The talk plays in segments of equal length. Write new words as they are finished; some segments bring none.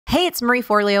Hey, it's Marie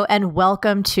Forleo, and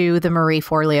welcome to the Marie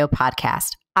Forleo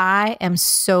podcast. I am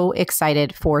so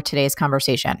excited for today's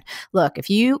conversation. Look, if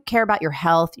you care about your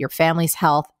health, your family's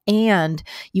health, and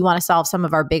you want to solve some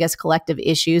of our biggest collective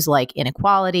issues like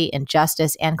inequality,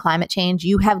 injustice, and climate change,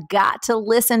 you have got to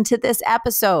listen to this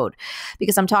episode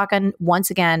because I'm talking once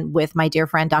again with my dear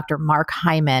friend, Dr. Mark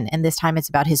Hyman. And this time it's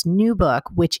about his new book,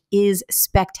 which is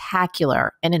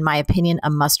spectacular and, in my opinion, a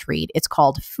must read. It's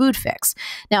called Food Fix.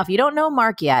 Now, if you don't know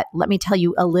Mark yet, let me tell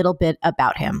you a little bit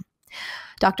about him.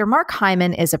 Dr. Mark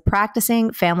Hyman is a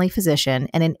practicing family physician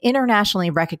and an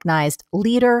internationally recognized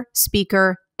leader,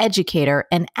 speaker, educator,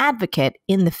 and advocate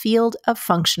in the field of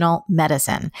functional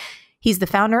medicine. He's the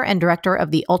founder and director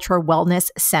of the UltraWellness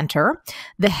Center,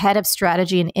 the head of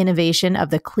strategy and innovation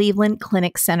of the Cleveland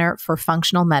Clinic Center for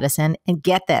Functional Medicine, and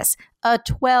get this, a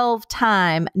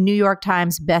 12-time New York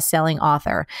Times bestselling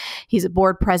author. He's a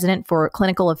board president for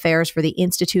clinical affairs for the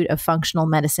Institute of Functional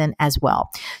Medicine as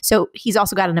well. So he's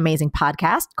also got an amazing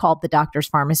podcast called The Doctor's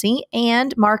Farmacy,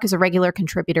 and Mark is a regular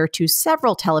contributor to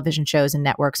several television shows and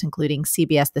networks, including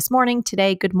CBS This Morning,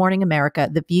 Today, Good Morning America,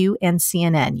 The View, and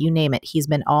CNN. You name it, he's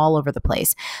been all over the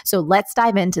place. So let's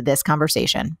dive into this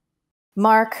conversation.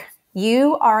 Mark,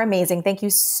 you are amazing. Thank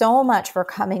you so much for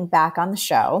coming back on the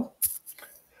show.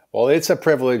 Well, it's a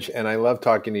privilege, and I love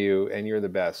talking to you, and you're the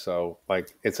best. So,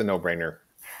 it's a no-brainer.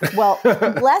 Well,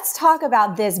 let's talk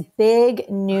about this big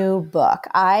new book.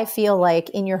 I feel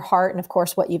like in your heart, and of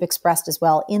course what you've expressed as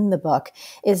well in the book,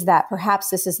 is that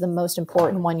perhaps this is the most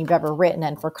important one you've ever written.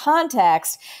 And for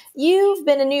context, you've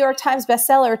been a New York Times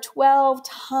bestseller 12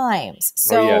 times.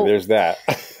 So, yeah, there's that.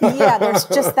 Yeah, there's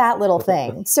just that little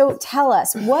thing. So tell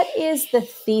us, what is the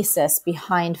thesis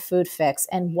behind Food Fix,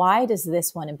 and why does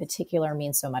this one in particular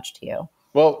mean so much to you?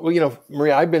 Well,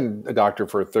 Maria, I've been a doctor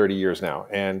for 30 years now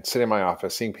and sit in my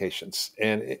office seeing patients.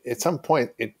 And at some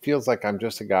point, it feels like I'm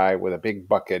just a guy with a big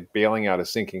bucket bailing out a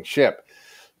sinking ship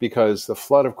because the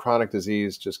flood of chronic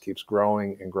disease just keeps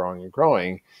growing and growing and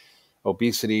growing.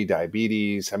 Obesity,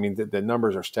 diabetes. I mean, the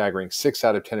numbers are staggering. 6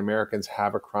 out of 10 Americans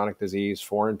have a chronic disease.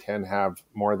 4 in 10 have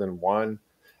more than one.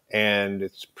 And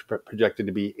it's projected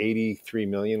to be 83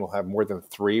 million will have more than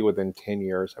 3 within 10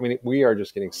 years. I mean, we are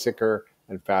just getting sicker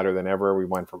and fatter than ever. We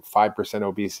went from 5%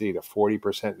 obesity to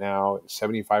 40% now,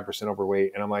 75%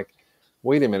 overweight. And I'm like,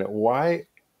 wait a minute, why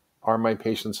are my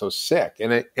patients so sick?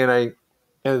 And I,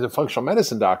 as a functional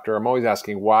medicine doctor, I'm always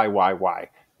asking why?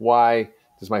 Why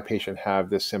does my patient have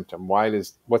this symptom?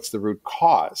 What's the root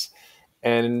cause?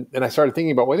 And I started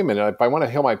thinking about, wait a minute, if I want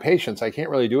to heal my patients, I can't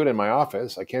really do it in my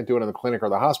office. I can't do it in the clinic or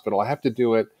the hospital. I have to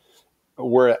do it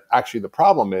where actually the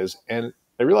problem is. And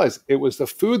I realized it was the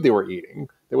food they were eating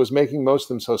that was making most of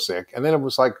them so sick. And then it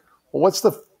was like, well, what's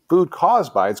the food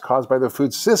caused by? It's caused by the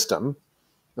food system.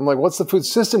 I'm like, what's the food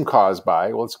system caused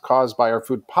by? Well, it's caused by our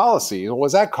food policy. Well,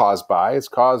 what's that caused by? It's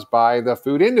caused by the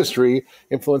food industry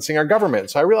influencing our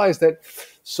government. So I realized that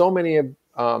so many of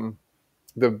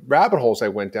the rabbit holes I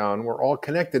went down were all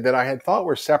connected that I had thought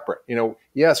were separate.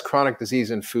 Yes, chronic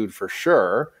disease and food for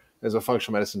sure as a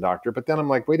functional medicine doctor. But then I'm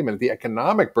like, wait a minute, the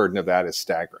economic burden of that is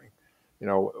staggering.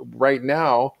 Right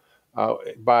now,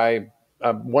 by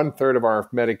 1/3 of our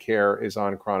Medicare is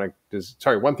on chronic disease.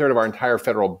 Sorry, 1/3 of our entire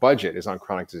federal budget is on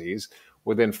chronic disease.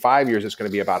 Within 5 years, it's going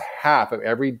to be about half of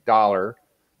every dollar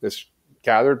that's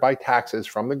gathered by taxes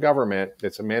from the government.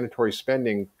 That's a mandatory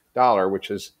spending dollar,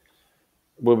 which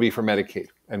will be for Medicaid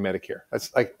and Medicare.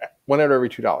 That's like 1 out of every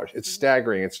 $2. It's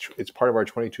staggering. It's part of our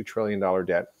 $22 trillion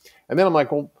debt. And then I'm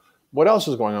like, well, what else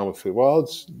is going on with food? Well,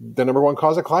 it's the number one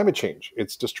cause of climate change.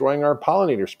 It's destroying our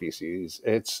pollinator species.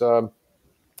 It's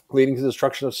leading to the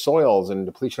destruction of soils and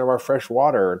depletion of our fresh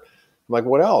water. I'm like,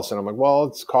 what else? And I'm like, well,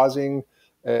 it's causing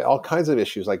all kinds of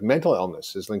issues, like mental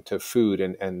illness is linked to food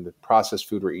and the processed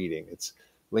food we're eating. It's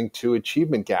linked to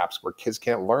achievement gaps where kids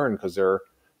can't learn because they're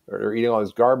eating all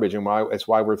this garbage. And it's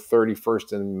why we're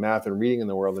 31st in math and reading in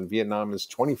the world, and Vietnam is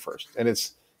 21st. And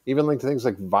it's even linked to things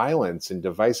like violence and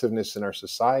divisiveness in our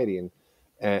society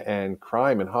and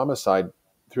crime and homicide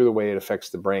through the way it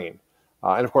affects the brain.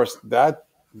 And of course,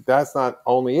 that's not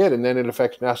only it. And then it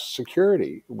affects national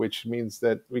security, which means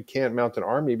that we can't mount an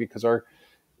army because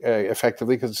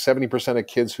effectively, because 70% of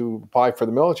kids who apply for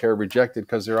the military are rejected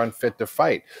because they're unfit to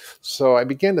fight. So I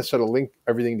began to sort of link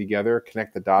everything together,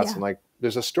 connect the dots, and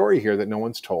there's a story here that no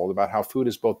one's told about how food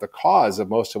is both the cause of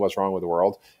most of what's wrong with the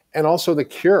world and also the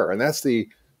cure. And that's the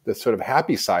sort of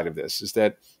happy side of this, is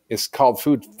that it's called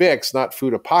Food Fix, not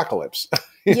Food Apocalypse.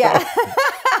 Yeah.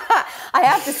 I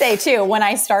have to say, too, when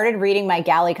I started reading my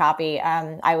galley copy,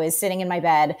 I was sitting in my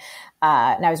bed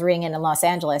and I was reading it in Los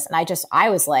Angeles, and I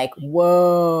was like,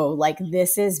 whoa, like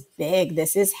this is big,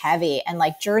 this is heavy. And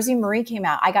like Jersey Marie came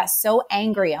out, I got so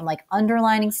angry. I'm like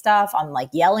underlining stuff. I'm like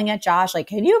yelling at Josh, like,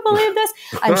 can you believe this?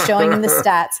 I'm showing him the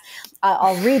stats.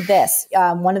 I'll read this.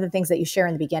 One of the things that you share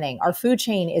in the beginning, our food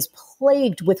chain is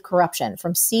plagued with corruption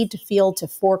from seed to field to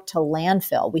fork to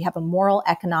landfill. We have a moral,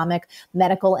 economic,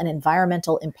 medical, and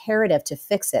environmental imperative to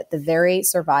fix it. The very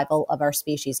survival of our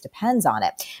species depends on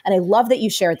it. And I love that you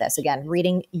shared this, again,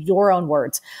 reading your own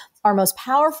words. Our most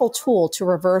powerful tool to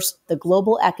reverse the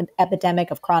global epidemic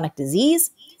of chronic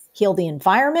disease, heal the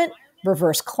environment,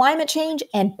 reverse climate change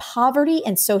and poverty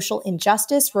and social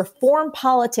injustice, reform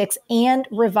politics, and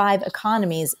revive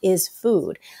economies is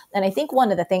food. And I think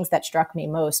one of the things that struck me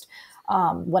most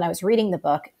when I was reading the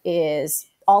book is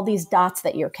all these dots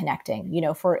that you're connecting. You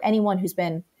know, for anyone who's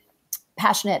been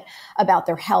passionate about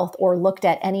their health or looked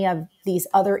at any of these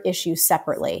other issues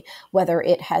separately, whether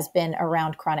it has been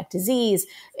around chronic disease,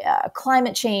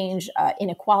 climate change,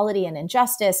 inequality and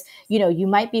injustice, you know, you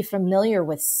might be familiar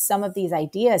with some of these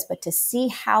ideas, but to see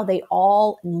how they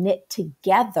all knit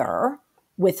together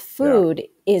with food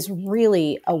is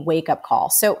really a wake-up call.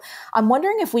 So I'm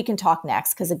wondering if we can talk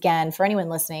next, because again, for anyone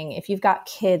listening, if you've got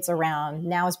kids around,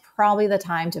 now is probably the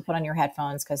time to put on your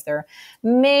headphones, because there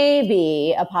may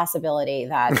be a possibility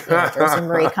that Jersey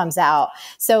Marie comes out.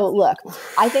 So look,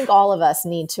 I think all of us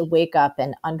need to wake up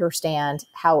and understand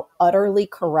how utterly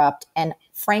corrupt and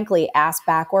frankly ass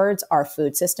backwards our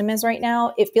food system is right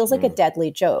now. It feels like a deadly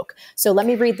joke. So let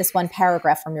me read this one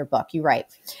paragraph from your book. You write,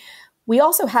 "We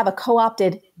also have a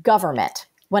co-opted government.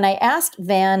 When I asked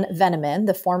Van Veneman,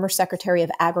 the former Secretary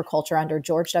of Agriculture under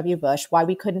George W. Bush, why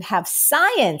we couldn't have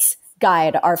science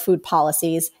guide our food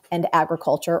policies and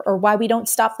agriculture, or why we don't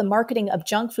stop the marketing of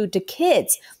junk food to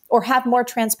kids, or have more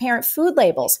transparent food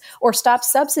labels, or stop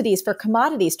subsidies for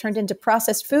commodities turned into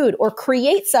processed food, or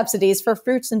create subsidies for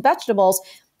fruits and vegetables,"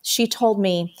 she told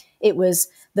me it was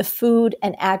the food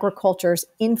and agriculture's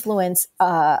influence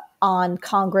on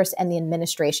Congress and the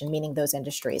administration, meaning those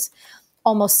industries.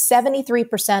 Almost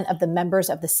 73% of the members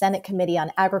of the Senate Committee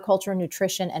on Agriculture,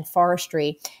 Nutrition, and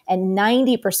Forestry and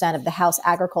 90% of the House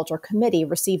Agriculture Committee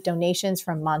received donations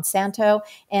from Monsanto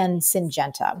and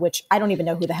Syngenta, which I don't even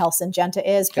know who the hell Syngenta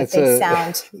is, but they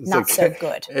sound not so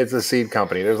good. It's a seed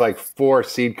company. There's like 4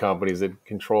 seed companies that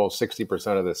control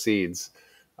 60% of the seeds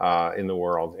in the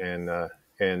world,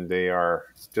 and they are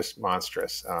just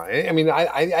monstrous. I mean,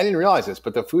 I didn't realize this,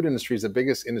 but the food industry is the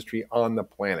biggest industry on the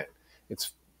planet.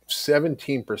 It's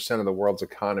 17% of the world's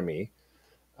economy,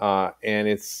 and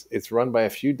it's run by a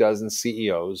few dozen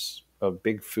CEOs of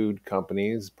big food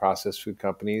companies, processed food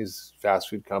companies, fast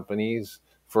food companies,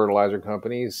 fertilizer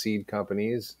companies, seed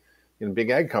companies, and big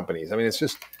ag companies. I mean, it's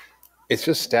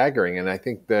just staggering. And I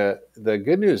think the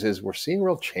good news is we're seeing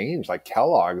real change. Like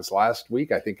Kellogg's last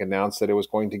week, I think, announced that it was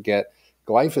going to get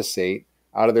glyphosate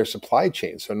out of their supply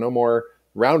chain. So no more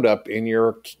Roundup in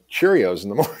your Cheerios in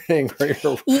the morning or your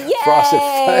Frosted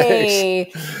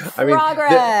Flakes.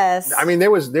 Progress.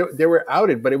 They were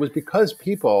outed, but it was because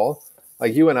people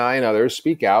like you and I and others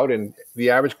speak out, and the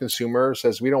average consumer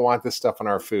says we don't want this stuff in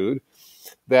our food.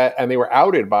 And they were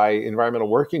outed by environmental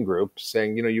working groups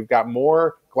saying, you know, you've got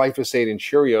more glyphosate in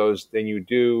Cheerios than you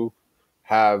do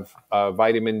have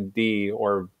vitamin D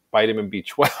or vitamin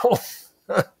B12.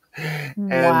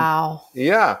 Wow.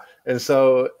 Yeah. And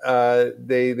so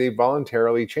they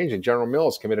voluntarily changed it. General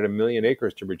Mills committed 1 million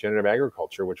acres to regenerative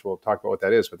agriculture, which we'll talk about what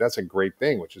that is. But that's a great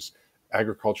thing, which is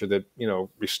agriculture that, you know,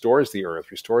 restores the earth,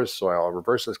 restores soil,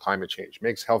 reverses climate change,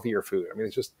 makes healthier food. I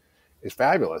mean, it's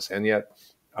fabulous. And yet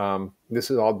this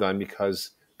is all done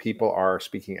because people are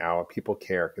speaking out, people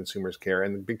care, consumers care,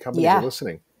 and the big companies are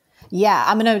listening. Yeah,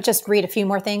 I'm going to just read a few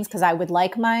more things because I would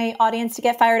like my audience to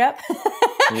get fired up.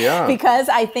 Yeah. Because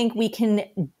I think we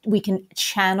can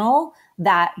channel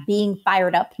that being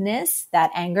fired upness, that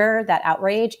anger, that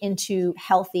outrage into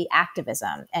healthy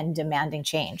activism and demanding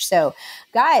change. So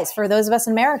guys, for those of us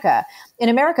in America,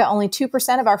 only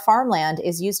 2% of our farmland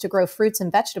is used to grow fruits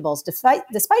and vegetables, despite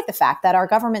the fact that our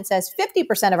government says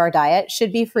 50% of our diet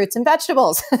should be fruits and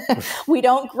vegetables. We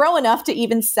don't grow enough to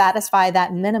even satisfy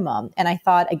that minimum. And I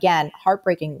thought, again,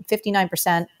 heartbreaking,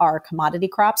 59% are commodity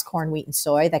crops, corn, wheat, and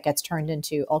soy, that gets turned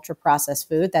into ultra processed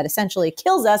food that essentially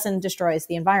kills us and destroys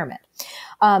the environment.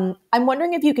 I'm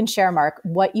wondering if you can share, Mark,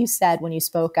 what you said when you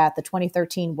spoke at the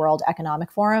 2013 World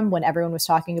Economic Forum, when everyone was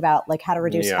talking about like how to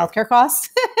reduce healthcare costs.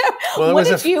 Well, what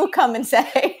did you come and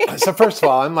say? So first of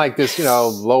all, I'm like this,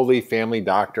 lowly family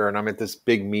doctor, and I'm at this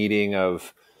big meeting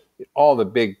of all the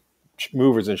big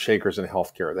movers and shakers in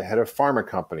healthcare, the head of pharma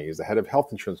companies, the head of health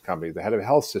insurance companies, the head of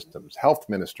health systems, health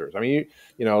ministers. I mean,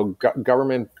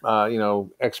 government,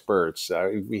 experts.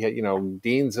 We had,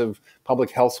 deans of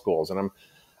public health schools, and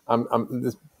I'm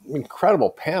this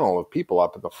incredible panel of people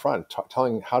up at the front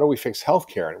telling how do we fix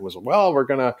healthcare, and it was, well, we're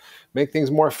going to make things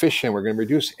more efficient, we're going to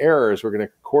reduce errors, we're going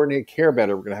to coordinate care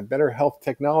better, we're going to have better health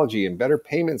technology and better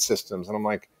payment systems, and I'm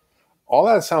like, all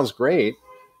that sounds great,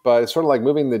 but it's sort of like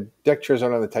moving the deck chairs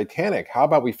out on the Titanic. How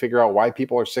about we figure out why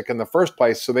people are sick in the first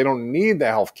place so they don't need the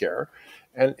healthcare,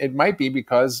 and it might be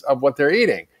because of what they're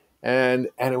eating. And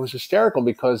it was hysterical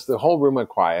because the whole room went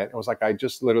quiet. It was like I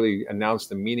just literally announced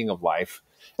the meaning of life.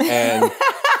 And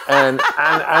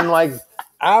like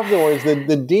afterwards,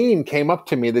 the dean came up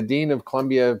to me, the dean of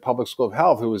Columbia Public School of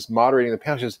Health, who was moderating the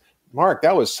panel. She says, Mark,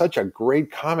 that was such a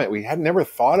great comment. We had never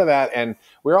thought of that. And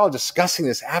we were all discussing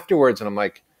this afterwards. And I'm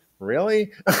like,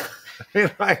 really?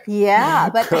 Yeah,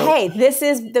 but hey, this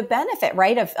is the benefit,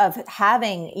 right? Of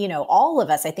having, all of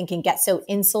us, I think, can get so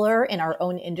insular in our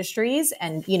own industries.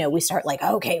 And, we start like,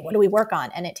 okay, what do we work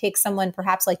on? And it takes someone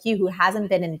perhaps like you who hasn't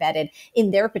been embedded in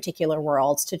their particular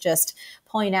worlds to just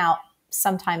point out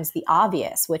sometimes the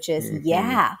obvious, which is,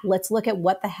 let's look at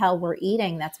what the hell we're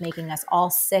eating that's making us all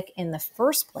sick in the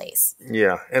first place.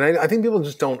 Yeah. And I think people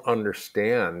just don't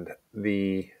understand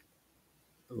the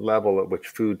level at which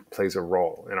food plays a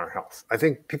role in our health. I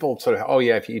think people sort of,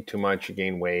 if you eat too much, you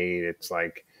gain weight. It's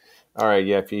like, all right,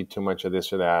 if you eat too much of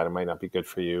this or that, it might not be good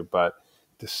for you. But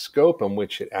the scope in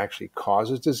which it actually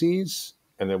causes disease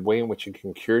and the way in which it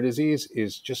can cure disease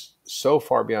is just so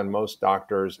far beyond most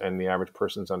doctors and the average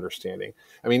person's understanding.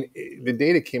 I mean, the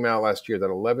data came out last year that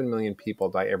 11 million people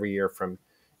die every year from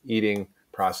eating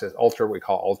we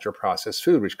call ultra processed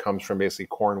food, which comes from basically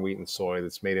corn, wheat, and soy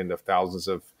that's made into thousands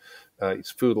of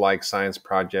food-like science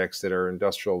projects that are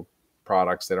industrial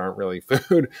products that aren't really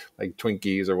food, like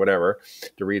Twinkies or whatever,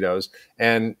 Doritos.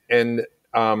 And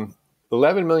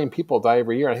 11 million people die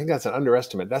every year. I think that's an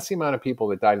underestimate. That's the amount of people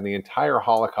that died in the entire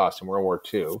Holocaust in World War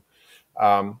II.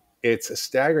 It's a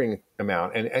staggering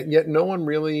amount, and yet no one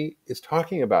really is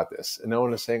talking about this. And no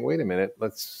one is saying, wait a minute,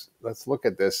 let's look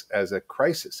at this as a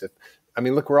crisis.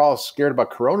 Look, we're all scared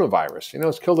about coronavirus.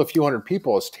 It's killed a few hundred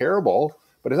people. It's terrible,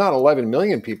 but it's not 11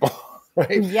 million people,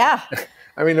 right? Yeah.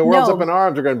 The world's up in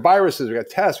arms. We're got viruses. We got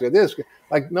tests. We got this.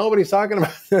 Like, nobody's talking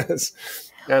about this.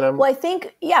 Well, I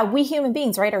think, we human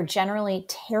beings, right, are generally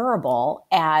terrible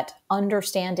at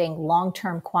understanding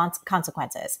long-term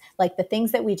consequences, like the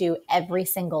things that we do every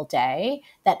single day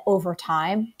that over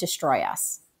time destroy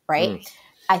us, right?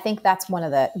 I think that's one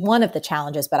of the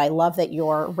challenges, but I love that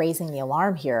you're raising the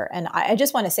alarm here. And I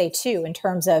just want to say too, in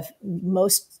terms of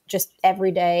most just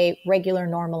everyday, regular,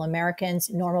 normal Americans,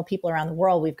 normal people around the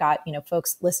world, we've got,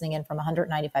 folks listening in from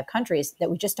 195 countries that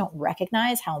we just don't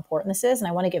recognize how important this is. And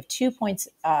I want to give 2 points,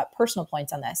 personal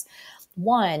points on this.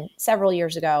 One, several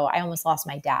years ago, I almost lost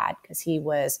my dad because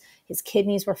his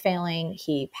kidneys were failing.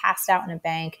 He passed out in a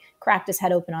bank, cracked his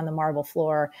head open on the marble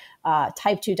floor,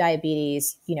 type 2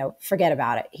 diabetes, forget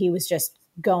about it. He was just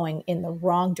going in the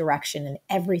wrong direction and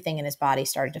everything in his body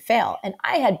started to fail. And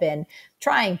I had been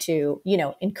trying to,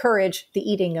 encourage the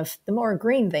eating of the more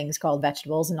green things called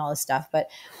vegetables and all this stuff. But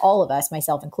all of us,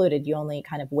 myself included, you only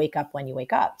kind of wake up when you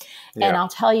wake up. Yeah. And I'll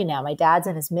tell you now, my dad's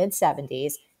in his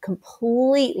mid-70s,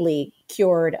 completely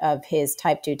cured of his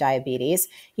type 2 diabetes.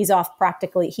 He's off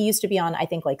he used to be on, I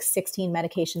think, like 16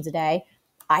 medications a day.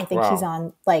 I think he's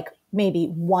on like maybe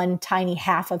one tiny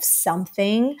half of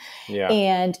something. Yeah.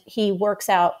 And he works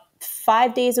out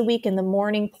 5 days a week in the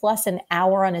morning, plus an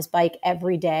hour on his bike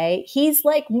every day. He's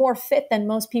like more fit than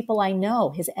most people I know.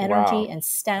 His energy and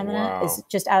stamina is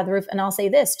just out of the roof. And I'll say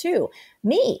this too,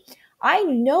 I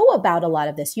know about a lot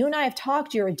of this. You and I have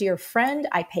talked. You're a dear friend.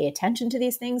 I pay attention to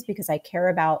these things because I care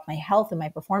about my health and my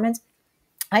performance.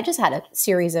 I just had a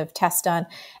series of tests done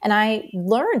and I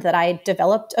learned that I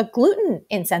developed a gluten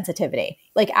insensitivity,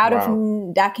 like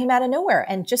that came out of nowhere.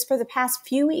 And just for the past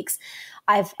few weeks,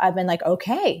 I've been like,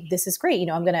 okay, this is great.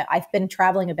 I've been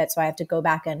traveling a bit, so I have to go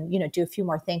back and, do a few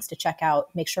more things to check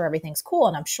out, make sure everything's cool.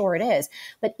 And I'm sure it is.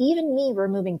 But even me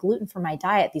removing gluten from my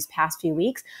diet these past few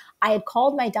weeks, I had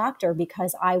called my doctor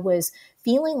because I was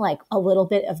feeling like a little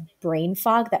bit of brain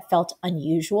fog that felt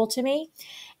unusual to me.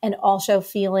 And also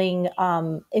feeling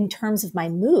in terms of my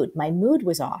mood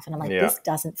was off. And I'm like, this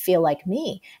doesn't feel like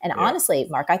me. And honestly,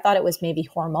 Mark, I thought it was maybe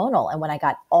hormonal. And when I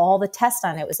got all the tests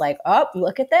on it, was like, oh,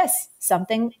 look at this.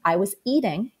 Something I was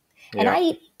eating. And I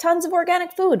eat tons of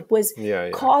organic food was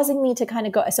causing me to kind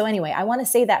of go. So anyway, I want to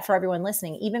say that for everyone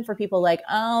listening, even for people like,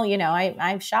 oh,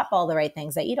 I shop all the right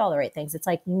things. I eat all the right things. It's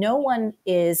like no one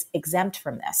is exempt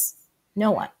from this. No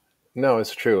one. No,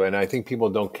 it's true. And I think people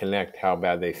don't connect how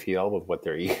bad they feel with what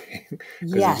they're eating because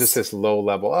it's just Yes. this low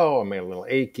level. Oh, am I a little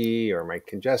achy, or am I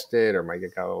congested, or am I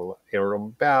got a little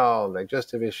irritable bowel,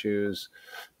 digestive issues?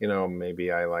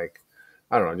 Maybe I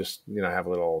don't know, just, have a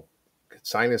little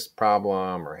sinus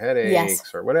problem or Yes.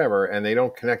 headaches or whatever. And they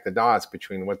don't connect the dots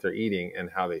between what they're eating and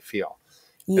how they feel.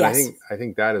 And I Yes. think, I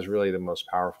think that is really the most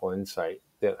powerful insight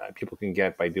that people can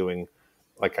get by doing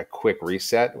like a quick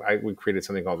reset. We created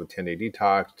something called the 10-day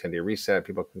detox, 10-day reset.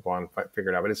 People can go on and figure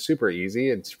it out, but it's super easy.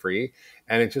 It's free.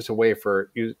 And it's just a way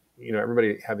for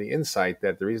everybody to have the insight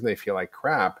that the reason they feel like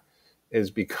crap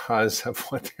is because of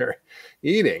what they're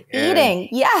eating. Eating.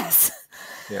 Yes.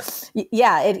 Yeah.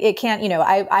 Yeah, it can't,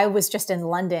 I was just in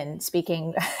London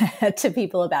speaking to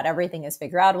people about Everything is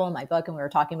Figureoutable in my book, and we were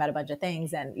talking about a bunch of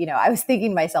things. And, I was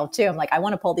thinking to myself too, I'm like, I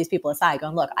want to pull these people aside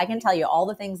going, look, I can tell you all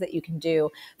the things that you can do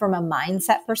from a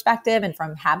mindset perspective and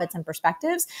from habits and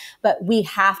perspectives, but we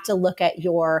have to look at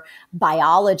your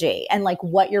biology and like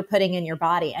what you're putting in your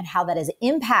body and how that is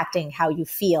impacting how you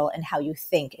feel and how you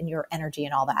think and your energy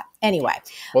and all that. Anyway,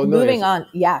 moving on.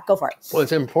 Yeah, go for it. Well,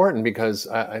 it's important because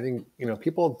I think,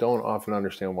 people don't often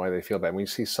understand why they feel bad. We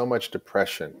see so much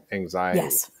depression, anxiety,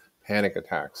 Yes. panic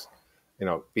attacks,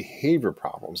 behavior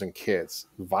problems in kids,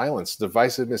 violence,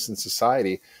 divisiveness in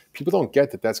society. People don't get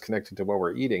that that's connected to what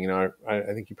we're eating. I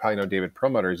think you probably know David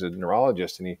Perlmutter. He's a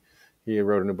neurologist, and he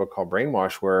wrote a new book called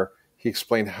Brainwash, where he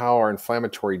explained how our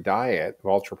inflammatory diet of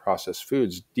ultra-processed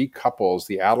foods decouples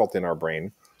the adult in our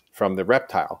brain from the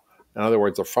reptile. In other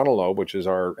words, the frontal lobe, which is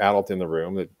our adult in the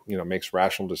room that makes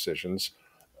rational decisions,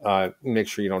 make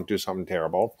sure you don't do something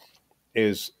terrible,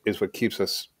 is what keeps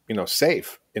us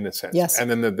safe in a sense. Yes. And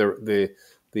then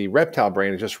the reptile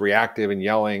brain is just reactive and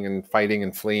yelling and fighting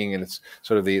and fleeing, and it's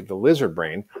sort of the lizard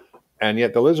brain. And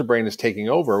yet the lizard brain is taking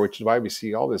over, which is why we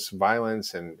see all this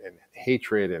violence and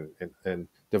hatred and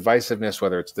divisiveness,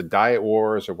 whether it's the diet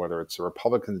wars or whether it's the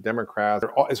Republicans, Democrats.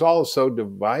 It's all so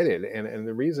divided. And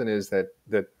the reason is that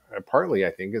partly, I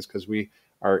think, is because we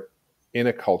are in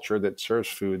a culture that serves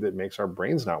food that makes our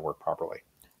brains not work properly.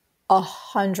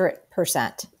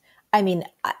 100%. I mean,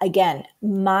 again,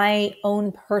 my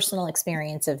own personal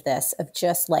experience of this, of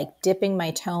just like dipping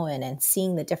my toe in and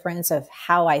seeing the difference of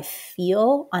how I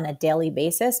feel on a daily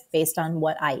basis based on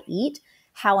what I eat,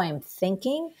 how I'm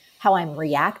thinking, how I'm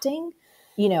reacting,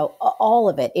 all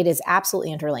of it. It is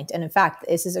absolutely interlinked. And in fact,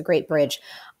 this is a great bridge.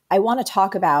 I want to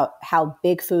talk about how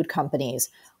big food companies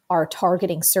are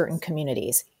targeting certain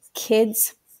communities,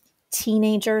 kids,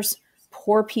 teenagers,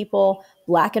 poor people,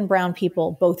 Black and brown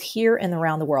people, both here and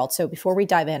around the world. So before we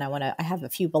dive in, I have a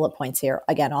few bullet points here.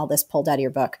 Again, all this pulled out of your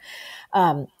book.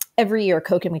 Every year,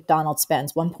 Coke and McDonald's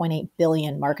spends $1.8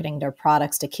 billion marketing their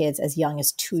products to kids as young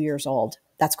as 2 years old.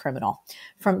 That's criminal.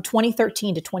 From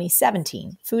 2013 to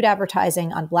 2017, food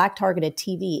advertising on Black targeted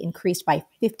TV increased by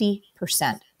 50%.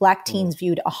 Black teens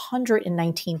viewed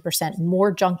 119%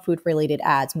 more junk food related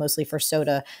ads, mostly for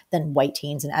soda, than white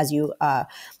teens. And as you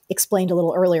explained a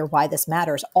little earlier why this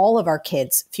matters, all of our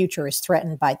kids' future is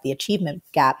threatened by the achievement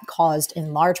gap caused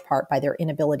in large part by their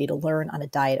inability to learn on a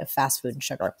diet of fast food and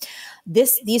sugar.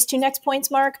 These two next points,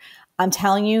 Mark, I'm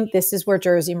telling you, this is where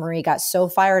Jersey Marie got so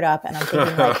fired up. And I'm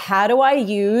thinking, like, how do I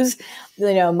use,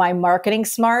 my marketing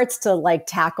smarts to like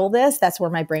tackle this? That's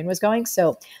where my brain was going.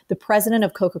 So the president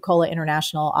of Coca-Cola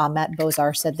International, Ahmet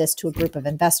Bozar, said this to a group of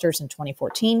investors in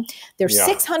 2014. There's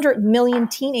 600 million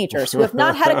teenagers who have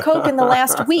not had a Coke in the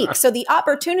last week. So the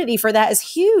opportunity for that is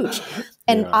huge.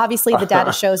 And obviously the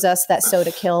data shows us that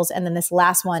soda kills. And then this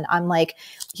last one, I'm like,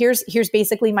 here's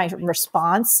basically my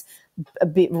response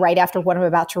right after what I'm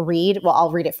about to read. Well,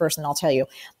 I'll read it first and I'll tell you.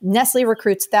 Nestle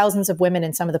recruits thousands of women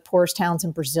in some of the poorest towns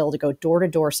in Brazil to go door to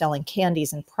door selling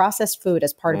candies and processed food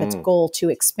as part of its goal to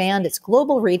expand its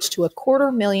global reach to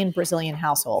 250,000 Brazilian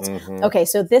households. Okay,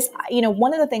 so this,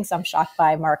 one of the things I'm shocked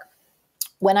by, Mark,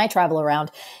 when I travel around,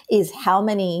 is how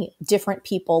many different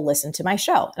people listen to my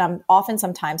show. And I'm often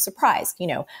sometimes surprised,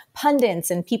 pundits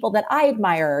and people that I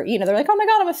admire, they're like, oh my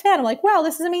God, I'm a fan. I'm like, wow,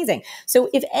 this is amazing. So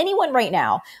if anyone right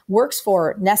now works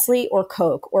for Nestle or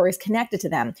Coke or is connected to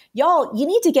them, y'all, you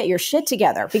need to get your shit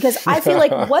together, because I feel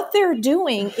like what they're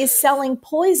doing is selling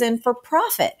poison for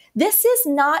profit. This is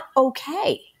not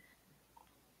okay.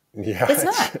 Yeah, it's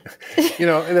not.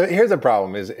 Here's the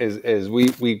problem: is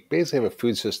we basically have a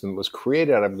food system that was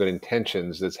created out of good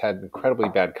intentions that's had incredibly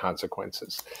bad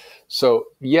consequences. So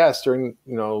yes, during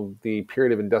the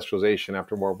period of industrialization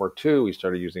after World War II, we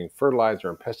started using fertilizer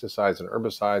and pesticides and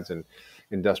herbicides and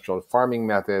industrial farming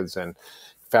methods and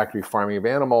factory farming of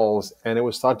animals, and it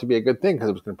was thought to be a good thing because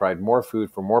it was going to provide more food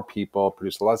for more people,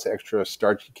 produce lots of extra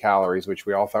starchy calories, which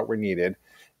we all thought were needed,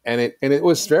 and it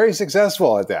was very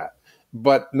successful at that.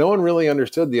 But no one really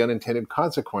understood the unintended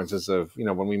consequences of,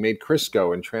 when we made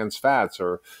Crisco and trans fats,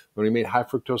 or when we made high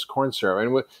fructose corn syrup.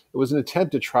 And it was an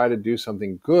attempt to try to do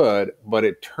something good, but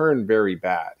it turned very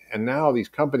bad. And now these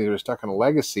companies are stuck in a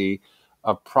legacy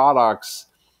of products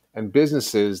and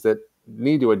businesses that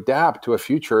need to adapt to a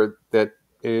future that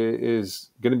is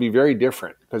going to be very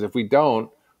different. Because if we don't,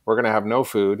 we're going to have no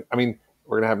food. I mean,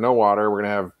 we're going to have no water. We're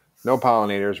going to have no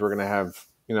pollinators. We're going to have,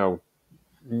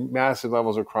 massive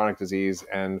levels of chronic disease,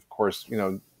 and of course,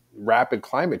 rapid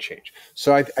climate change.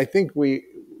 So I think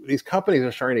these companies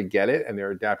are starting to get it, and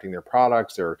they're adapting their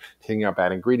products. They're taking out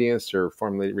bad ingredients. They're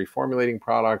reformulating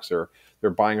products, or they're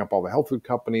buying up all the health food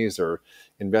companies. They're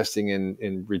investing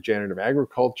in regenerative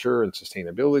agriculture and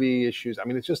sustainability issues. I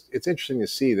mean, it's interesting to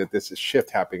see that this is shift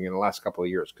happening in the last couple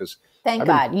of years. Because thank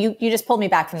God you just pulled me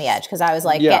back from the edge, because I was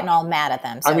like getting all mad at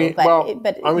them. So, it's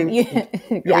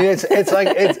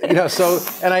like So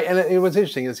and it was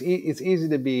interesting. It's easy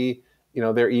to be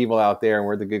they're evil out there and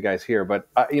we're the good guys here. But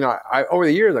I over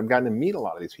the years I've gotten to meet a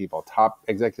lot of these people, top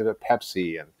executive at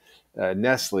Pepsi and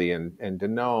Nestle and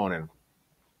Danone, and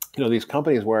these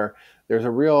companies where there's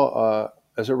a real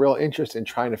interest in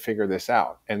trying to figure this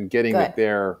out and getting that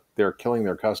they're killing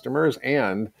their customers,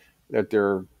 and that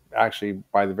they're actually,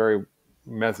 by the very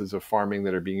methods of farming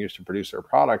that are being used to produce their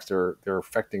products, they're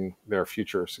affecting their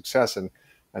future success and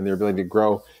their ability to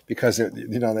grow, because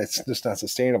it's just not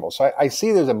sustainable. So I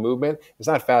see there's a movement. It's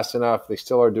not fast enough. They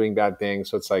still are doing bad things.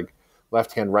 So it's like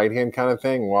left hand, right hand kind of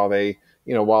thing. While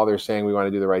they're saying we want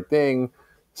to do the right thing,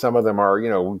 some of them are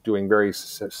doing very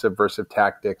subversive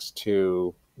tactics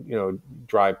to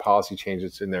drive policy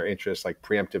changes in their interests, like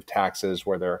preemptive taxes,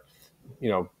 where they're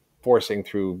forcing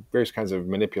through various kinds of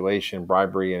manipulation,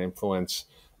 bribery, and influence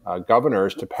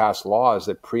governors to pass laws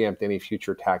that preempt any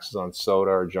future taxes on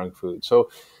soda or junk food. So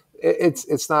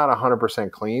it's not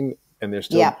 100% clean, and there's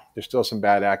still some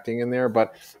bad acting in there,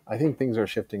 but I think things are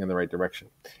shifting in the right direction.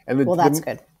 And that's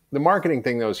good. The marketing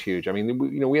thing, though, is huge. I mean,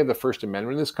 we have the First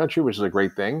Amendment in this country, which is a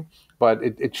great thing, but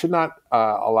it should not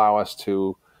allow us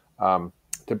to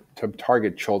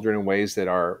target children in ways that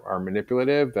are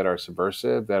manipulative, that are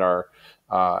subversive, that are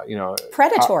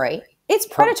predatory. It's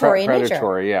predatory in nature.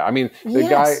 Predatory, yeah. I mean,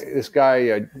 this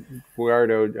guy,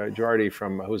 Guido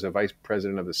Giardi, who's a vice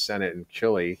president of the Senate in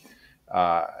Chile,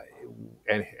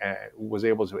 and was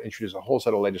able to introduce a whole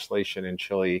set of legislation in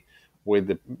Chile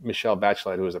with Michelle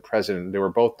Bachelet, who was the president. They were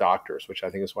both doctors, which I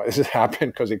think is why this has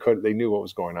happened, because they knew what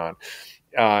was going on,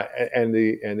 and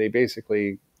they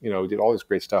basically did all this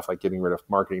great stuff, like getting rid of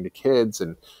marketing to kids,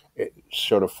 and it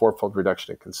showed a 4-fold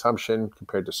reduction in consumption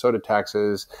compared to soda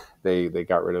taxes. They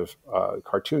got rid of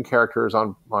cartoon characters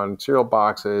on cereal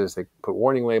boxes. They put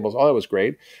warning labels. All that was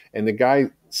great. And the guy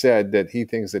said that he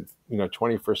thinks that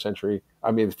 21st century,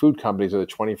 food companies are the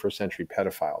 21st century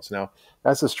pedophiles. Now,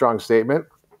 that's a strong statement.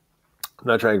 I'm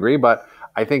not trying to agree, but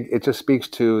I think it just speaks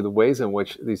to the ways in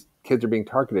which these kids are being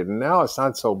targeted. And now it's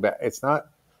not so bad. It's not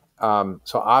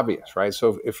so obvious, right?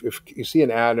 So if you see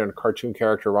an ad and a cartoon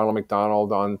character, Ronald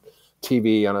McDonald, on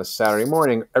TV on a Saturday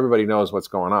morning, everybody knows what's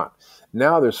going on.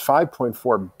 Now there's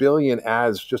 5.4 billion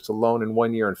ads just alone in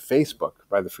 1 year on Facebook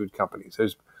by the food companies.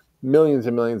 There's millions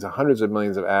and millions, hundreds of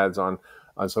millions of ads on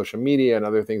social media and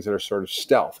other things that are sort of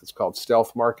stealth. It's called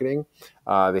stealth marketing.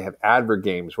 They have advert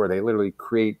games where they literally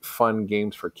create fun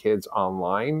games for kids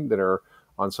online that are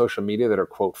on social media that are,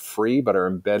 quote, free, but are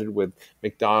embedded with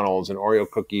McDonald's and Oreo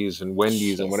cookies and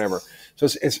Wendy's and whatever. So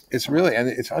it's really, and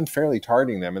it's unfairly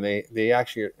targeting them. And they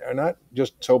actually are not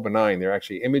just so benign. They're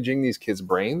actually imaging these kids'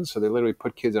 brains. So they literally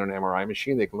put kids in an MRI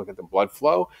machine. They can look at the blood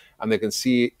flow, and they can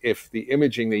see if the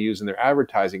imaging they use in their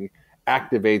advertising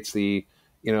activates the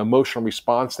emotional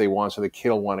response they want, so the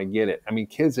kid will want to get it. I mean,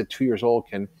 kids at 2 years old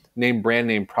can name brand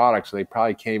name products, so they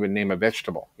probably can't even name a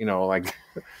vegetable, like.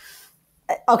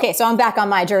 Okay, so I'm back on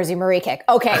my Jersey Marie kick.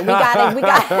 Okay, we got it.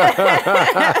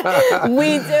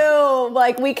 We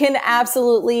do. We can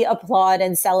absolutely applaud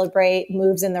and celebrate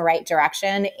moves in the right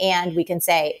direction. And we can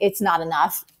say it's not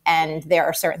enough, and there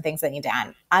are certain things that need to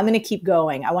end. I'm going to keep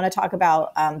going. I want to talk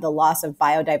about the loss of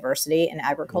biodiversity in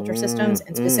agriculture systems.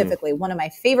 And specifically, one of my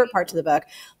favorite parts of the book,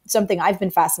 something I've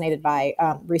been fascinated by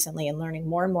recently and learning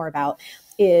more and more about,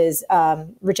 is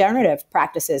regenerative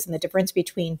practices and the difference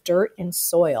between dirt and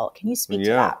soil. Can you speak to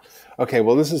that? Okay.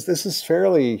 Well, this is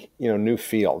fairly new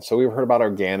field. So we've heard about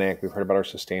organic, we've heard about our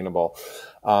sustainable,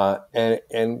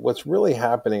 and what's really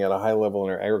happening at a high level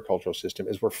in our agricultural system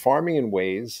is we're farming in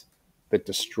ways that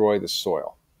destroy the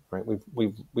soil. Right?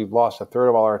 We've lost a third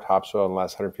of all our topsoil in the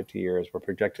last 150 years. We're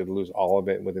projected to lose all of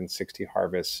it within 60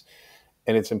 harvests,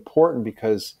 and it's important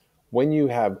because when you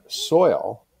have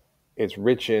soil, It's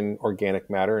rich in organic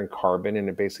matter and carbon, and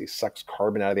it basically sucks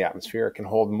carbon out of the atmosphere. It can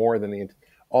hold more than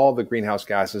all the greenhouse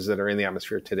gases that are in the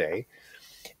atmosphere today.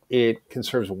 It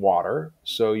conserves water.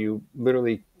 So you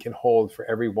literally can hold, for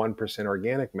every 1%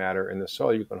 organic matter in the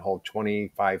soil, you can hold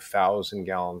 25,000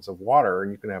 gallons of water,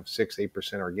 and you can have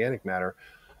 6-8% organic matter,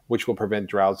 which will prevent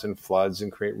droughts and floods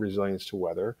and create resilience to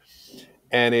weather.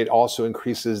 And it also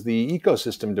increases the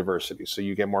ecosystem diversity. So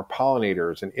you get more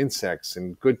pollinators and insects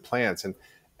and good plants. And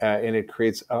it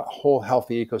creates a whole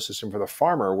healthy ecosystem for the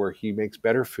farmer, where he makes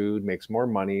better food, makes more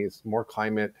money, it's more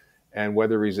climate and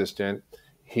weather resistant.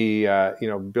 He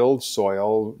builds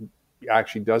soil,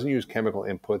 actually doesn't use chemical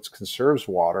inputs, conserves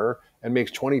water, and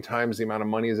makes 20 times the amount of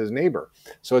money as his neighbor.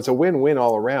 So it's a win-win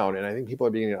all around. And I think people are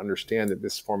beginning to understand that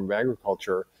this form of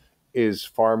agriculture is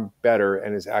far better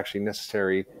and is actually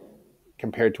necessary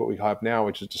compared to what we have now,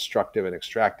 which is destructive and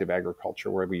extractive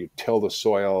agriculture, where you till the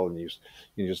soil and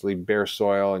you just leave bare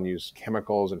soil and use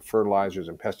chemicals and fertilizers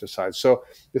and pesticides. So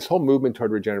this whole movement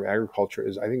toward regenerative agriculture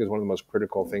I think is one of the most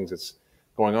critical things that's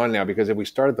going on now, because if we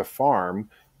start at the farm,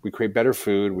 we create better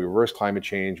food, we reverse climate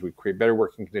change, we create better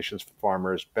working conditions for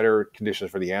farmers, better conditions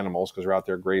for the animals because they're out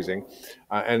there grazing.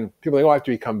 And people think, I have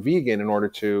to become vegan in order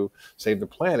to save the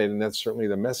planet. And that's certainly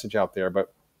the message out there.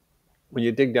 But when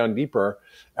you dig down deeper,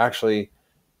 actually,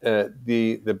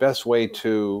 the best way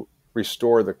to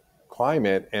restore the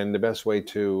climate and the best way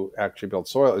to actually build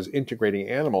soil is integrating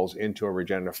animals into a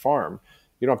regenerative farm.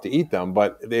 You don't have to eat them,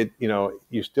 but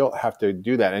you still have to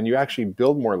do that, and you actually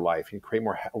build more life. You create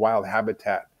more wild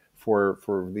habitat for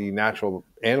the natural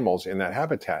animals in that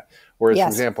habitat. Whereas, yes, for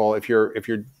example, if you're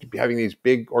having these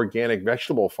big organic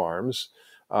vegetable farms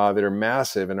that are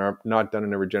massive and are not done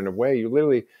in a regenerative way, you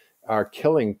literally are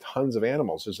killing tons of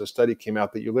animals. There's a study came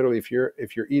out that you literally, if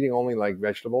you're eating only like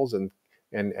vegetables and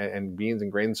beans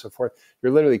and grains and so forth,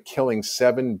 you're literally killing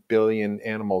 7 billion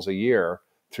animals a year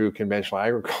through conventional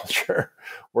agriculture.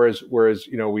 whereas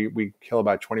we kill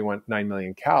about 9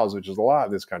 million cows, which is a lot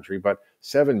in this country, but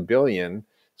 7 billion.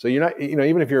 So you're not,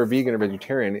 even if you're a vegan or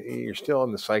vegetarian, you're still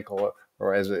in the cycle,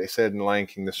 or as I said in Lion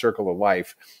King, the circle of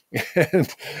life.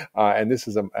 and this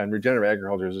is and regenerative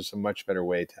agriculture is just a much better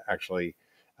way to actually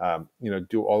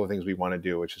do all the things we want to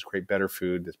do, which is create better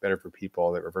food that's better for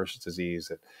people, that reverses disease,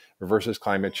 that reverses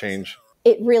climate change.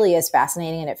 It really is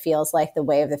fascinating, and it feels like the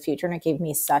way of the future. And it gave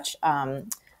me such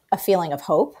a feeling of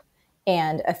hope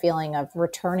and a feeling of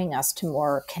returning us to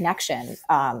more connection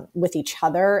with each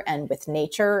other and with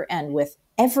nature and with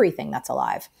everything that's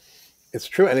alive. It's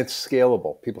true. And it's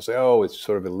scalable. People say, it's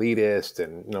sort of elitist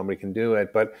and nobody can do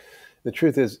it. But the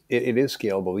truth is, it is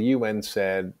scalable. The UN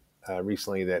said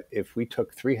recently that if we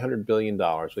took $300 billion,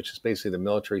 which is basically the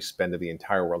military spend of the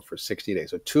entire world for 60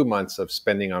 days, so 2 months of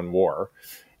spending on war,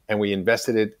 and we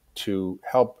invested it to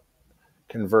help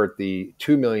convert the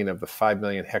 2 million of the 5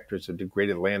 million hectares of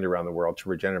degraded land around the world to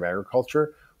regenerative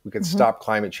agriculture, we could stop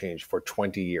climate change for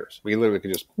 20 years. We literally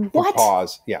could just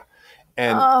pause. Yeah.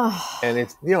 And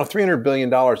it's, $300 billion,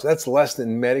 that's less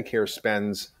than Medicare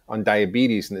spends on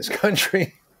diabetes in this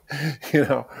country.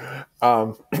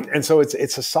 And so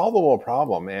it's a solvable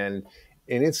problem, and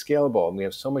it's scalable. And we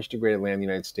have so much degraded land in the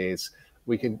United States.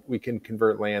 We can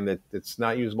convert land that's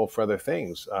not usable for other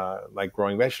things, like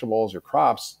growing vegetables or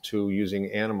crops, to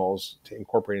using animals to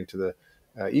incorporate into the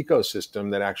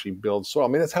ecosystem that actually builds soil. I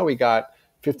mean, that's how we got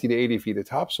 50 to 80 feet of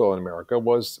topsoil in America.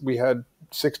 Was we had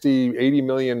 60, 80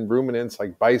 million ruminants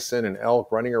like bison and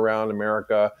elk running around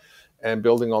America and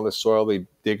building all this soil. They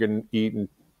dig and eat and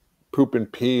poop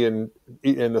and pee, and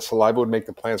the saliva would make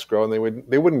the plants grow, and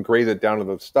they wouldn't graze it down to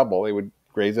the stubble. They would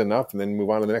graze enough and then move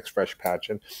on to the next fresh patch.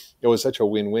 And it was such a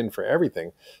win-win for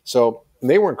everything. So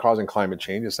they weren't causing climate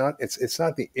change. It's not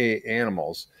the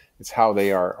animals, it's how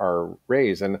they are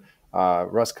raised. And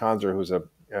Russ Conzer, who's a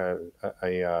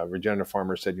regenerative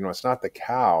farmer, said, it's not the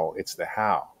cow, it's the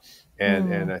how.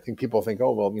 And I think people think,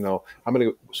 I'm going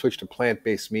to switch to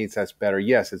plant-based meats. That's better.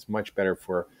 Yes, it's much better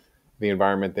for the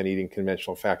environment than eating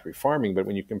conventional factory farming. But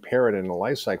when you compare it in a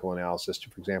life cycle analysis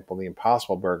to, for example, the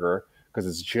Impossible Burger, because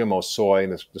it's GMO soy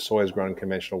and the soy is grown in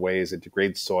conventional ways, it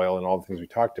degrades soil and all the things we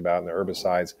talked about, and the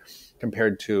herbicides,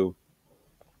 compared to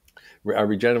a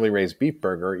regeneratively raised beef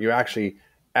burger, you actually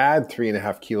add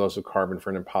 3.5 kilos of carbon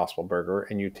for an Impossible Burger,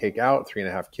 and you take out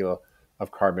 3.5 kilo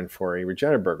of carbon for a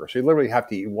regenerative burger. So you literally have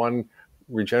to eat one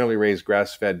regeneratively raised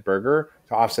grass-fed burger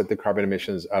to offset the carbon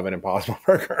emissions of an Impossible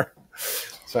Burger.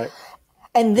 So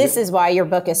And this is why your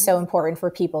book is so important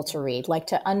for people to read, like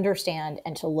to understand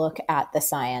and to look at the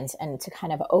science and to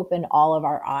kind of open all of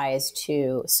our eyes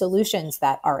to solutions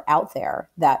that are out there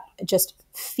that just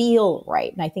feel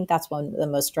right. And I think that's one of the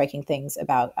most striking things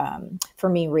about, for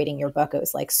me, reading your book. It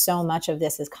was like so much of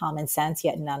this is common sense,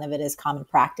 yet none of it is common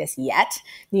practice yet.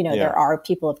 You know, there are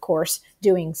people, of course,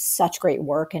 doing such great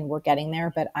work and we're getting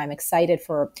there, but I'm excited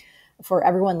for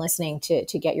everyone listening to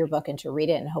get your book and to read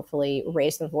it and hopefully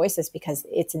raise their voices because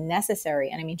it's necessary.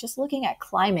 And I mean, just looking at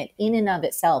climate in and of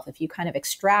itself, if you kind of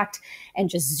extract and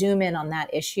just zoom in on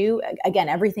that issue, again,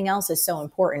 everything else is so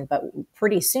important, but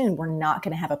pretty soon we're not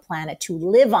going to have a planet to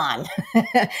live on,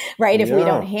 right? If we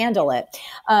don't handle it.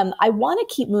 I want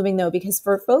to keep moving though, because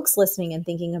for folks listening and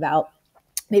thinking about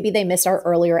maybe they missed our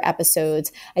earlier episodes,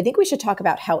 I think we should talk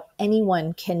about how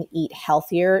anyone can eat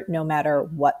healthier no matter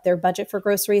what their budget for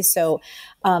groceries. So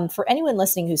for anyone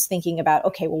listening who's thinking about,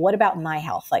 okay, well, what about my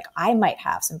health? Like I might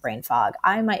have some brain fog.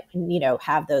 I might,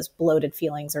 have those bloated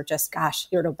feelings or just,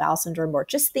 irritable bowel syndrome or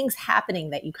just things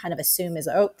happening that you kind of assume is,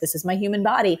 oh, this is my human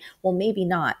body. Well, maybe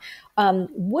not.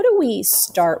 What do we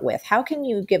start with? How can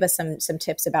you give us some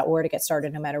tips about where to get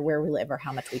started no matter where we live or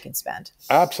how much we can spend?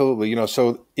 Absolutely.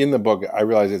 So in the book, I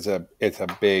realize it's a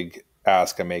big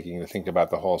ask I'm making to think about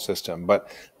the whole system, but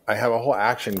I have a whole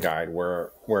action guide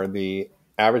where the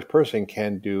average person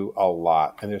can do a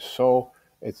lot. And there's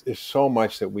so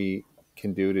much that we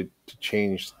can do to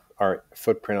change our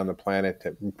footprint on the planet,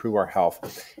 to improve our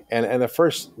health. And the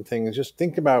first thing is just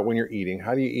think about when you're eating,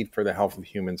 how do you eat for the health of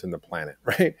humans and the planet,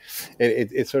 right?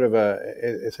 It's sort of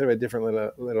a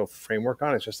different little framework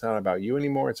on it. It's just not about you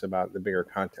anymore. It's about the bigger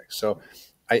context. So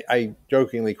I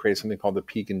jokingly created something called the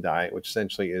pegan diet, which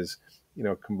essentially is,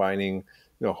 combining,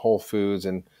 whole foods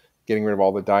and getting rid of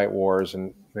all the diet wars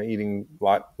and eating a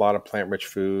lot of plant-rich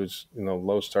foods,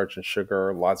 low starch and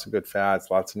sugar, lots of good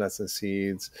fats, lots of nuts and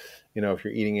seeds. If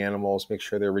you're eating animals, make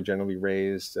sure they're regeneratively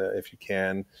raised if you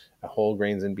can, whole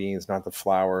grains and beans, not the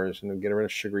flours, get rid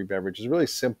of sugary beverages. Really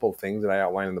simple things that I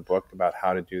outline in the book about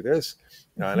how to do this.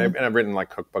 And I've written like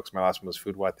cookbooks. My last one was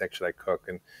Food What the Heck Should I Cook?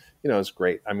 And, it's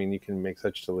great. I mean, you can make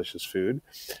such delicious food.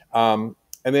 And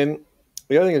then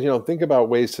the other thing is, think about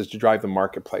ways to drive the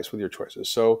marketplace with your choices.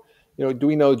 So, do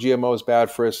we know GMO is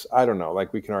bad for us? I don't know.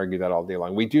 Like we can argue that all day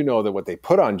long. We do know that what they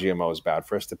put on GMO is bad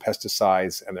for us, the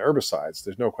pesticides and the herbicides.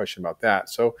 There's no question about that.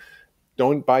 So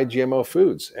don't buy GMO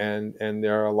foods. And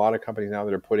there are a lot of companies now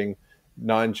that are putting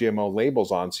non-GMO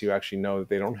labels on, so you actually know that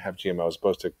they don't have GMO, as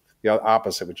opposed to the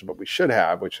opposite, which is what we should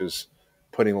have, which is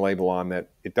putting a label on that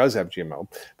it does have GMO.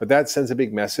 But that sends a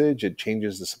big message. It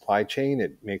changes the supply chain.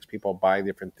 It makes people buy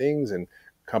different things, and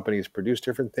companies produce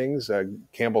different things.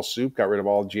 Campbell Soup got rid of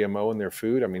all GMO in their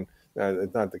food. I mean,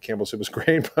 not that Campbell Soup is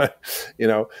great, but,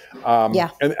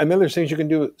 And then there's things you can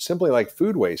do simply like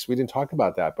food waste. We didn't talk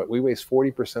about that, but we waste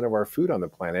 40% of our food on the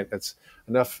planet. That's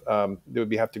enough. That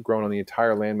would have to grow on the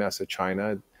entire landmass of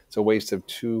China. It's a waste of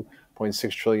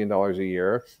 $2.6 trillion a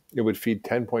year. It would feed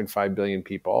 10.5 billion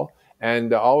people.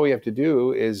 And all we have to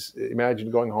do is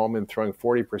imagine going home and throwing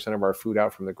 40% of our food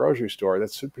out from the grocery store.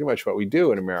 That's pretty much what we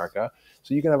do in America.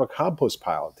 So you can have a compost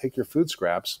pile. Take your food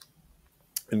scraps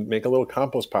and make a little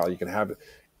compost pile. You can have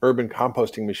urban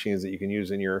composting machines that you can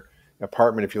use in your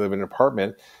apartment if you live in an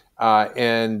apartment.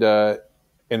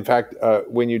 In fact,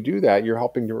 when you do that, you're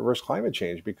helping to reverse climate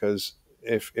change, because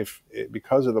when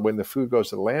the food goes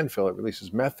to the landfill, it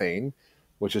releases methane,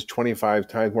 which is 25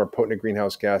 times more potent a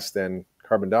greenhouse gas than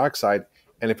carbon dioxide.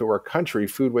 And if it were a country,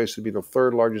 food waste would be the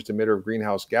third largest emitter of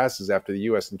greenhouse gases after the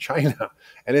US and China.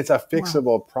 And it's a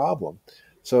fixable problem.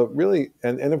 So really,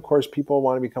 and of course, people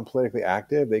want to become politically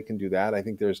active. They can do that. I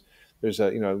think there's a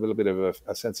little bit of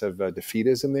a sense of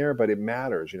defeatism there, but it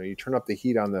matters. You turn up the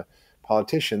heat on the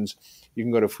politicians. You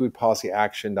can go to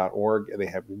foodpolicyaction.org. They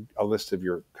have a list of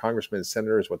your congressmen and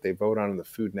senators, what they vote on the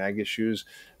food and ag issues.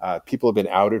 People have been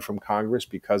outed from Congress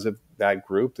because of that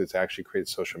group that's actually created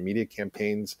social media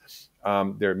campaigns.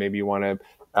 Maybe you want to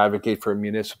advocate for a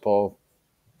municipal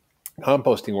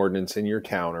composting ordinance in your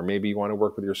town, or maybe you want to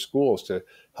work with your schools to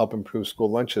help improve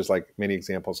school lunches, like many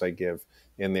examples I give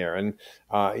in there. And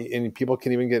people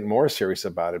can even get more serious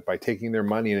about it by taking their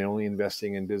money and only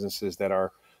investing in businesses that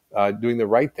are doing the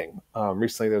right thing.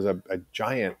 Recently, there's a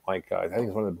giant, I think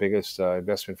it's one of the biggest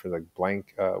investment for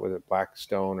was it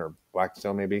Blackstone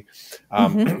maybe.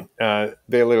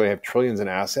 They literally have trillions in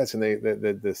assets, and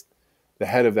the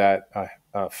head of that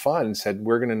fund said,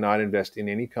 we're going to not invest in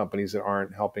any companies that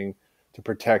aren't helping to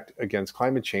protect against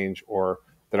climate change or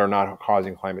that are not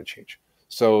causing climate change.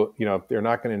 So, they're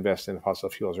not going to invest in fossil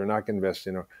fuels. They're not going to invest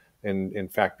in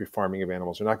factory farming of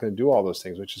animals. They're not going to do all those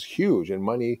things, which is huge, and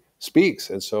money speaks.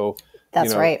 And so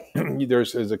That's right.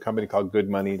 There's a company called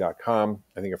goodmoney.com.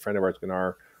 I think a friend of ours,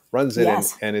 Gunnar, runs it.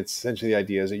 Yes. And it's essentially the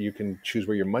idea is that you can choose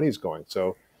where your money's going.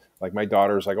 So like my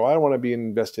daughter's like, oh, I don't want to be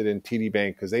invested in TD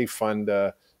Bank because they fund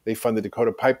the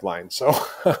Dakota pipeline. So,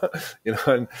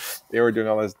 and they were doing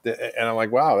all this. And I'm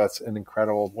like, wow, that's an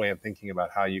incredible way of thinking about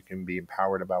how you can be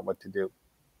empowered about what to do.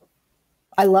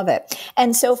 I love it.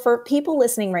 And so for people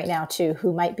listening right now too,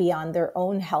 who might be on their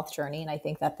own health journey, and I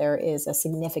think that there is a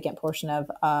significant portion of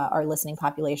our listening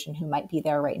population who might be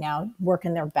there right now,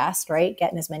 working their best, right?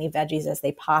 Getting as many veggies as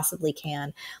they possibly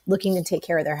can, looking to take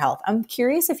care of their health. I'm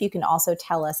curious if you can also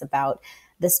tell us about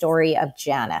the story of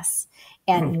Janice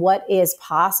and what is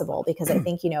possible, because I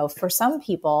think, for some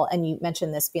people, and you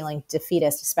mentioned this feeling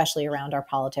defeatist, especially around our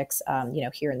politics,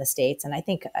 here in the States. And I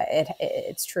think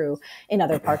it's true in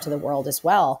other parts of the world as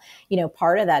well.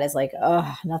 Part of that is like,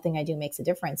 oh, nothing I do makes a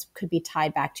difference, could be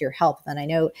tied back to your health. And I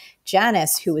know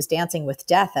Janice, who was dancing with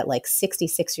death at like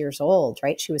 66 years old,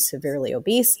 right? She was severely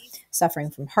obese, suffering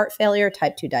from heart failure,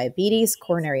 type 2 diabetes,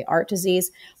 coronary artery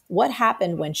disease. What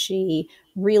happened when she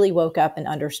really woke up and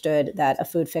understood that a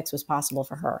food fix was possible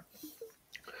for her?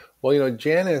 Well,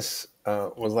 Janice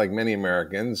was like many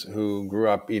Americans who grew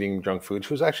up eating junk food.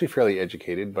 She was actually fairly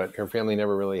educated, but her family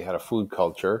never really had a food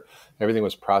culture. Everything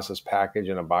was processed, packaged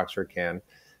in a box or can.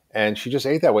 And she just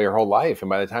ate that way her whole life. And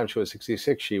by the time she was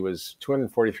 66, she was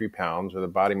 243 pounds with a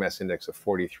body mass index of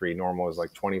 43. Normal is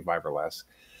like 25 or less.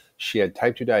 She had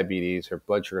type 2 diabetes. Her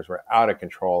blood sugars were out of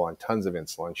control on tons of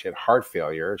insulin. She had heart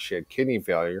failure. She had kidney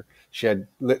failure. She had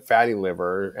fatty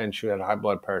liver, and she had high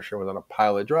blood pressure, was on a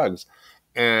pile of drugs.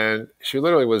 And she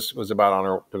literally was about on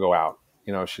her to go out.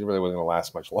 She really wasn't going to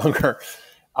last much longer.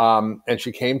 And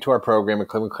she came to our program at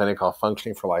Cleveland Clinic called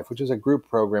Functioning for Life, which is a group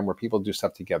program where people do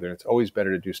stuff together. And it's always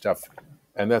better to do stuff.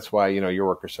 And that's why, your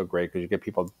work is so great, because you get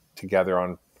people together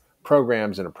on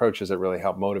programs and approaches that really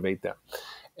help motivate them.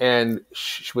 And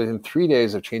within 3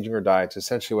 days of changing her diet, it's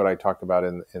essentially what I talked about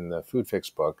in the Food Fix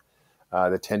book,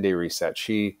 the 10-day reset.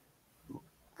 She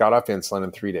got off insulin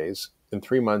in 3 days. In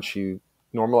 3 months, she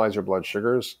normalized her blood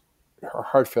sugars. Her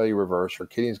heart failure reversed. Her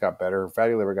kidneys got better. Her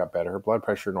fatty liver got better. Her blood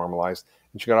pressure normalized.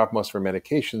 And she got off most of her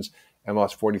medications and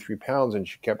lost 43 pounds. And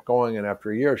she kept going. And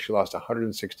after a year, she lost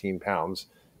 116 pounds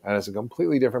and is a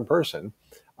completely different person.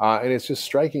 And it's just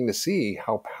striking to see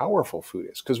how powerful food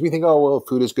is. Because we think, oh, well,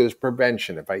 food is good as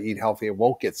prevention. If I eat healthy, I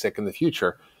won't get sick in the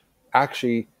future.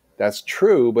 Actually, that's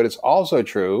true. But it's also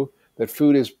true that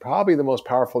food is probably the most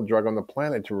powerful drug on the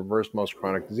planet to reverse most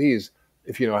chronic disease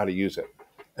if you know how to use it.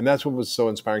 And that's what was so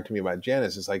inspiring to me about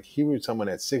Janice. It's like, he was someone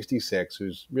at 66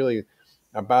 who's really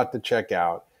about to check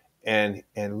out. And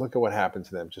look at what happened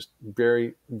to them just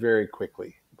very, very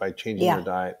quickly by changing their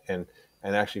diet and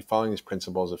actually following these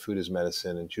principles of food as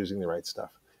medicine and choosing the right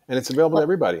stuff. And it's available to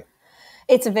everybody.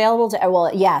 It's available to,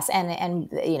 well, yes. And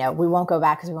we won't go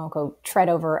back because we won't go tread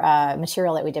over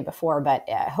material that we did before. But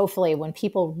hopefully when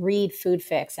people read Food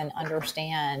Fix and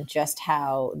understand just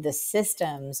how the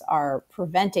systems are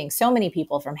preventing so many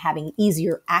people from having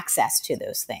easier access to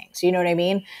those things, you know what I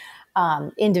mean?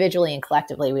 Individually and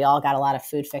collectively, we all got a lot of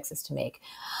food fixes to make.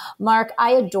 Mark,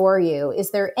 I adore you.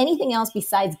 Is there anything else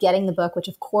besides getting the book, which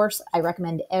of course I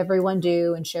recommend everyone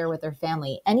do and share with their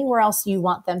family? Anywhere else you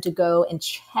want them to go and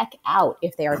check out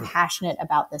if they are passionate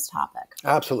about this topic?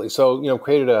 Absolutely. So,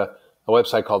 created a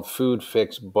website called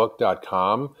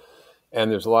foodfixbook.com.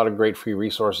 And there's a lot of great free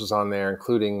resources on there,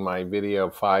 including my video,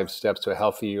 5 Steps to a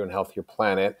Healthier You and Healthier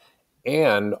Planet.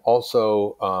 And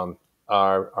also,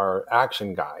 our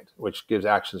action guide, which gives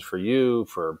actions for you,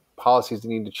 for policies that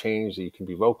need to change that you can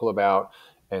be vocal about,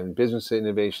 and business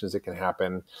innovations that can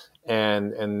happen.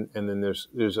 And then there's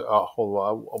a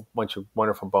bunch of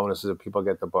wonderful bonuses if people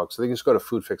get the book. So they can just go to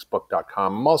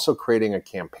foodfixbook.com. I'm also creating a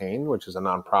campaign, which is a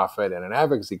nonprofit and an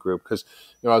advocacy group, because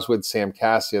I was with Sam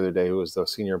Cass the other day, who was the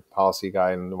senior policy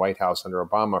guy in the White House under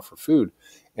Obama for food.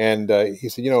 And he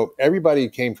said, everybody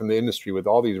came from the industry with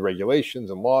all these regulations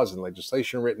and laws and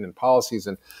legislation written and policies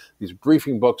and these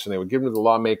briefing books, and they would give them to the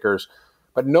lawmakers.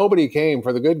 But nobody came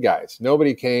for the good guys.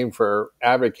 Nobody came for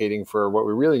advocating for what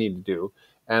we really need to do.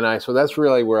 And so that's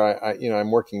really where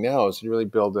I'm working now, is to really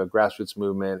build a grassroots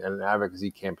movement and an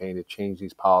advocacy campaign to change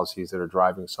these policies that are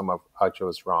driving some of much of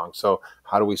us wrong. So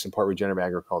how do we support regenerative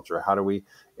agriculture? How do we,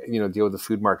 deal with the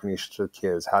food marketing issues for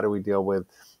kids? How do we deal with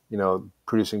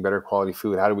producing better quality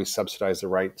food? How do we subsidize the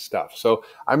right stuff? So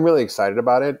I'm really excited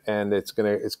about it, and it's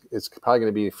probably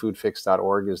gonna be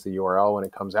foodfix.org is the URL when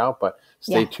it comes out. But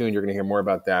stay tuned; you're gonna hear more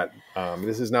about that.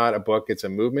 This is not a book; it's a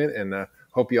movement, and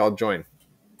hope you all join.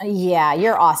 Yeah,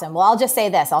 you're awesome. Well, I'll just say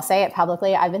this. I'll say it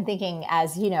publicly. I've been thinking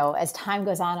as time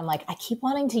goes on, I'm like, I keep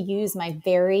wanting to use my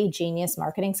very genius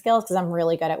marketing skills because I'm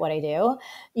really good at what I do,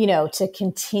 to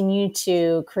continue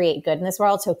to create good in this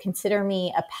world. So consider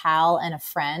me a pal and a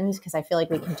friend because I feel like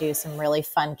we can do some really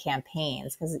fun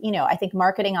campaigns because, I think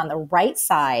marketing on the right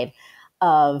side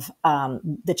of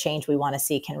the change we want to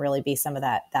see can really be some of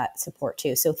that support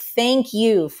too. So thank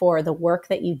you for the work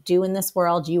that you do in this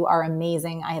world. You are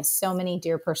amazing. I have so many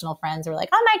dear personal friends who are like,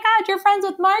 oh my God, you're friends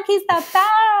with Mark. He's the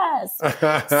best.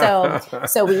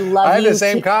 So we love you. I have the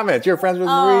same comments. You're friends with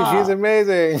Marie. She's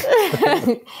amazing.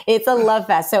 It's a love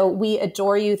fest. So we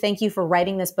adore you. Thank you for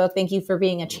writing this book. Thank you for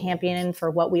being a champion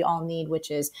for what we all need, which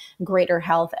is greater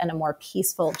health and a more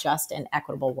peaceful, just, and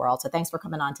equitable world. So thanks for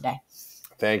coming on today.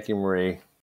 Thank you, Marie.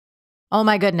 Oh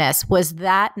my goodness. Was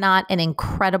that not an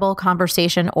incredible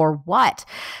conversation or what?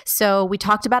 So we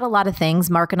talked about a lot of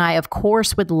things. Mark and I, of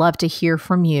course, would love to hear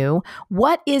from you.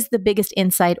 What is the biggest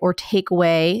insight or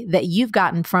takeaway that you've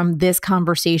gotten from this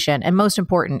conversation? And most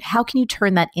important, how can you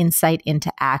turn that insight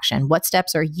into action? What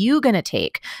steps are you going to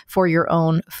take for your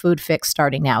own food fix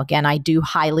starting now? Again, I do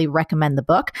highly recommend the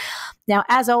book. Now,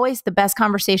 as always, the best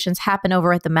conversations happen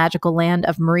over at the magical land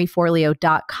of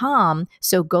marieforleo.com.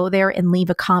 So go there and leave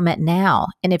a comment now.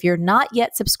 And if you're not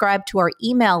yet subscribed to our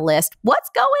email list, what's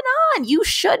going on? You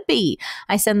should be.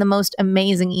 I send the most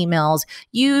amazing emails,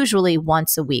 usually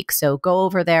once a week. So go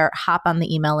over there, hop on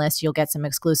the email list. You'll get some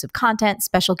exclusive content,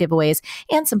 special giveaways,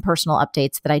 and some personal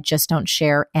updates that I just don't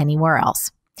share anywhere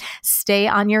else. Stay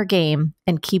on your game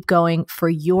and keep going for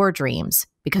your dreams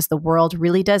because the world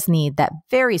really does need that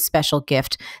very special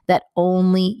gift that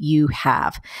only you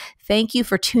have. Thank you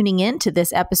for tuning in to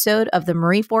this episode of the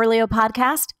Marie Forleo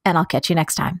podcast, and I'll catch you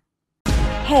next time.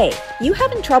 Hey, you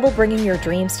having trouble bringing your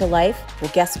dreams to life?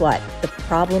 Well, guess what? The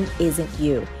problem isn't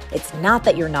you. It's not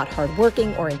that you're not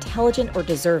hardworking or intelligent or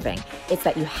deserving. It's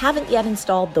that you haven't yet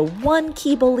installed the one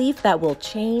key belief that will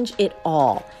change it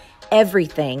all.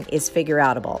 Everything is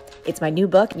figureoutable. It's my new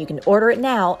book, and you can order it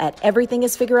now at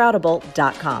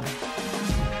everythingisfigureoutable.com.